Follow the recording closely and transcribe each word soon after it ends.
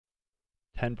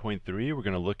10.3, we're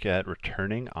going to look at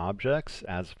returning objects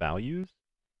as values,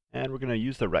 and we're going to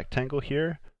use the rectangle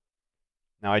here.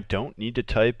 Now I don't need to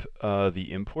type the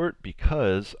import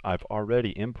because I've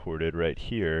already imported right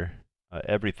here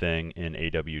everything in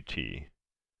AWT, which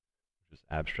is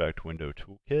Abstract Window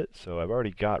Toolkit. So I've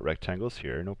already got rectangles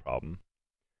here, no problem.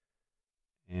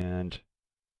 And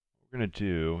what we're going to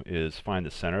do is find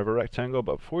the center of a rectangle,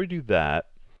 but before we do that,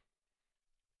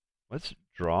 let's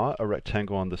draw a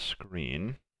rectangle on the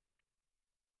screen.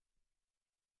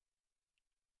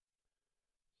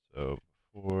 So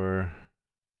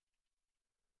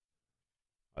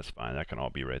that's fine, that can all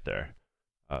be right there.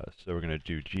 So we're going to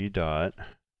do g dot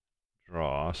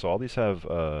draw. So all these have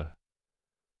draw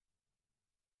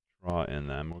in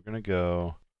them. We're going to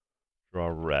go draw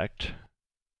rect.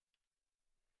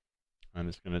 And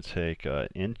it's going to take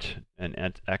int, an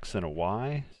x and a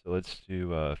y. So let's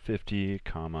do 50,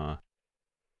 comma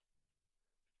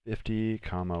 50,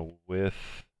 comma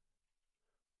width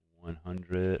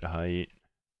 100, height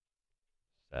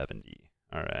 70.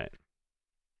 All right.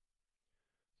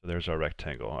 So there's our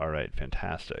rectangle. All right,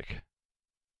 fantastic.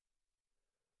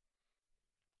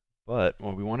 But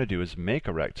what we want to do is make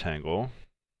a rectangle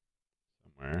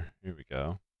somewhere. Here we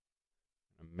go.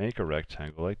 Make a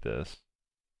rectangle like this.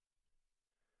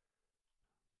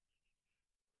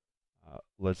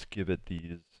 Let's give it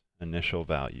these initial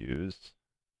values.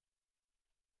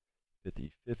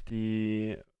 50,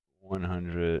 50,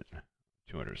 100,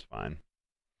 200 is fine.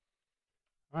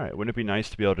 All right, wouldn't it be nice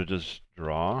to be able to just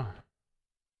draw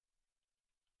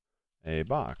a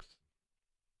box?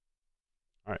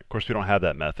 All right, of course we don't have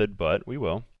that method, but we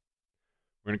will.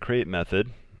 We're going to create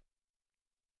method.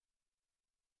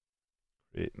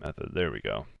 Create method, there we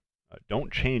go.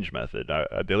 Don't change method.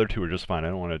 The other two are just fine. I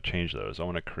don't want to change those. I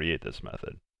want to create this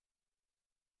method.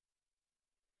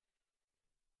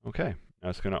 Okay, now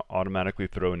it's going to automatically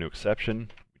throw a new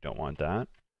exception. We don't want that.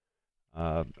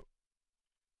 Somewhere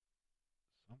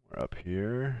up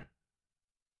here.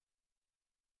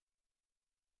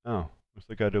 Oh, looks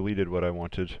like I deleted what I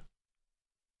wanted.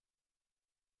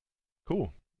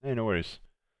 Cool. Hey, no worries.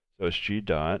 So it's g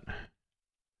dot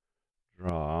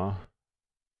draw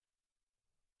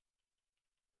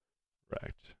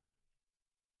rect.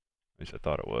 At least I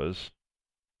thought it was.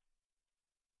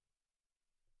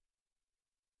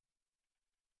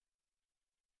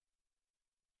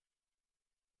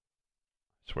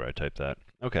 That's where I typed that.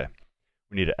 Okay.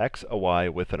 We need an x, a y,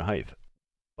 width, and a height.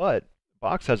 But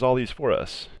box has all these for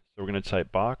us. So we're going to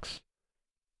type box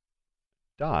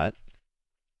dot.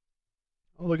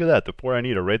 Oh, look at that. The four I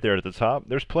need are right there at the top.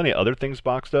 There's plenty of other things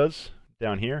box does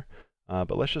down here.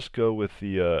 But let's just go with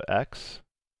the x,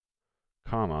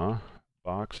 comma,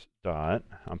 box dot.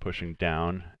 I'm pushing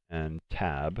down and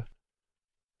tab.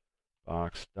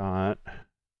 Box dot.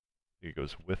 It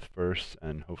goes width first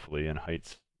and hopefully in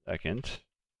height second.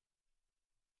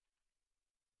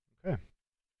 Okay.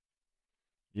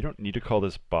 You don't need to call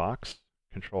this box.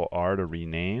 Control R to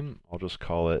rename. I'll just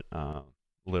call it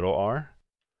little r.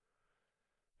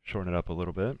 Shorten it up a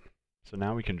little bit. So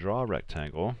now we can draw a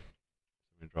rectangle.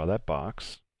 We draw that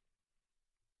box.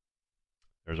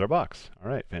 There's our box. All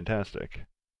right, fantastic.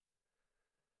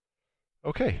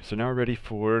 Okay, so now we're ready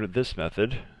for this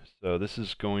method. So this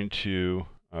is going to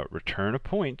return a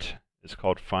point. It's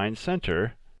called find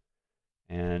center,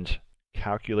 and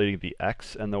calculating the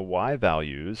x and the y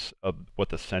values of what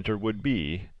the center would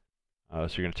be. So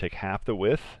you're going to take half the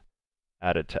width,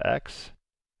 add it to x,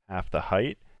 half the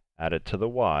height, add it to the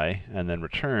y, and then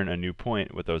return a new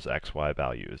point with those x, y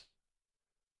values.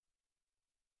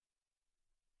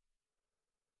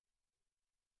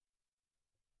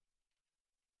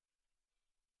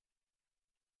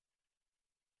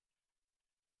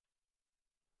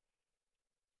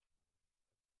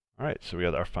 All right, so we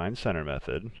got our find center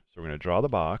method. So we're going to draw the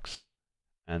box,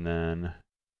 and then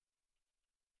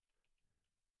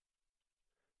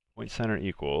point center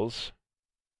equals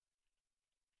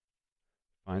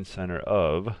find center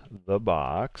of the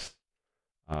box.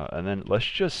 And then let's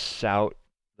just sout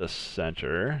the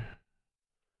center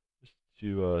just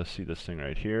to see this thing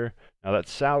right here. Now that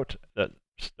sout, the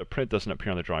print doesn't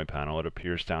appear on the drawing panel. It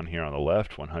appears down here on the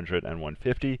left. 100 and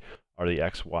 150 are the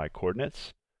x, y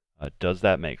coordinates. Does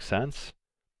that make sense?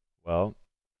 Well,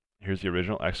 here's the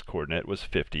original x coordinate was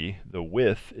 50. The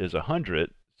width is 100.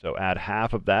 So add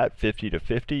half of that, 50 to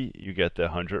 50, you get the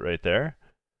 100 right there.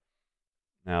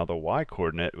 Now the y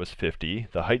coordinate was 50,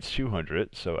 the height's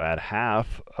 200, so add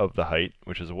half of the height,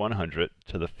 which is 100,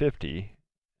 to the 50,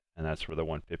 and that's where the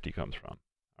 150 comes from.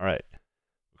 All right,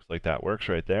 looks like that works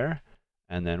right there.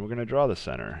 And then we're going to draw the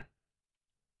center.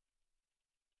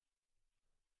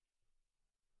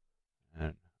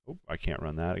 And Oh, I can't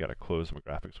run that. I got to close my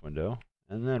graphics window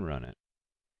and then run it.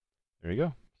 There you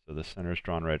go. So the center is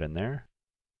drawn right in there.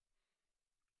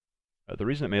 The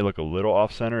reason it may look a little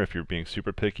off-center if you're being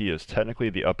super picky is technically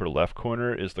the upper left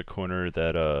corner is the corner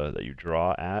that that you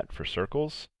draw at for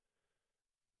circles.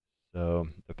 So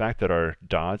the fact that our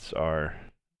dots are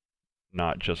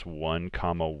not just 1,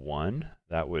 1,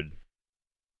 that would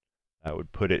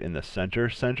put it in the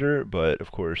center, but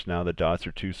of course now the dots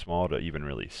are too small to even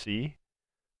really see.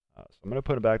 So I'm going to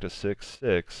put it back to 6,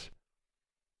 6,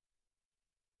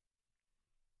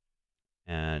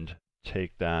 and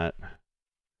take that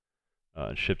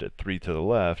and shift it 3 to the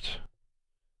left,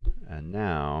 and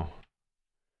now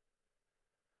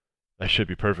that should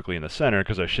be perfectly in the center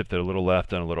because I shifted a little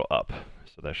left and a little up.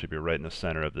 So that should be right in the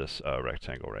center of this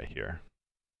rectangle right here.